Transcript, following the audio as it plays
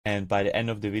And by the end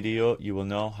of the video, you will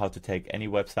know how to take any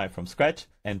website from scratch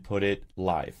and put it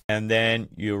live. And then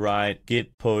you write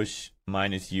git push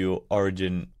 -u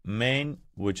origin main,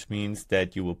 which means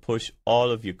that you will push all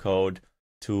of your code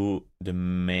to the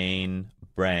main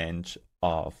branch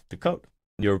of the code.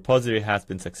 Your repository has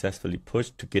been successfully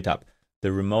pushed to GitHub.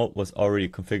 The remote was already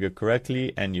configured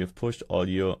correctly and you've pushed all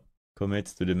your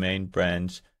commits to the main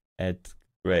branch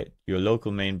great. Your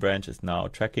local main branch is now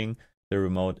tracking the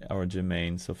remote origin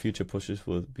main, so future pushes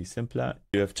will be simpler.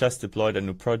 You have just deployed a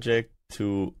new project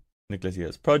to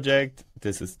Niklas' project.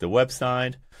 This is the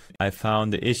website. I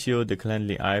found the issue. The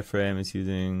Calendly iframe is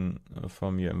using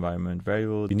from your environment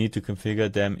variable. You need to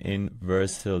configure them in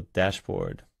Vercel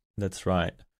dashboard. That's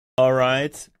right. All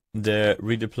right, the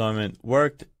redeployment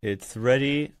worked. It's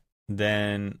ready.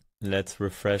 Then let's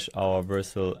refresh our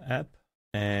Vercel app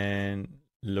and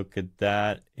look at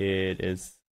that. It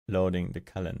is loading the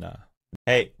calendar.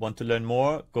 Hey, want to learn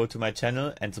more? Go to my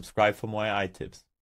channel and subscribe for more AI tips.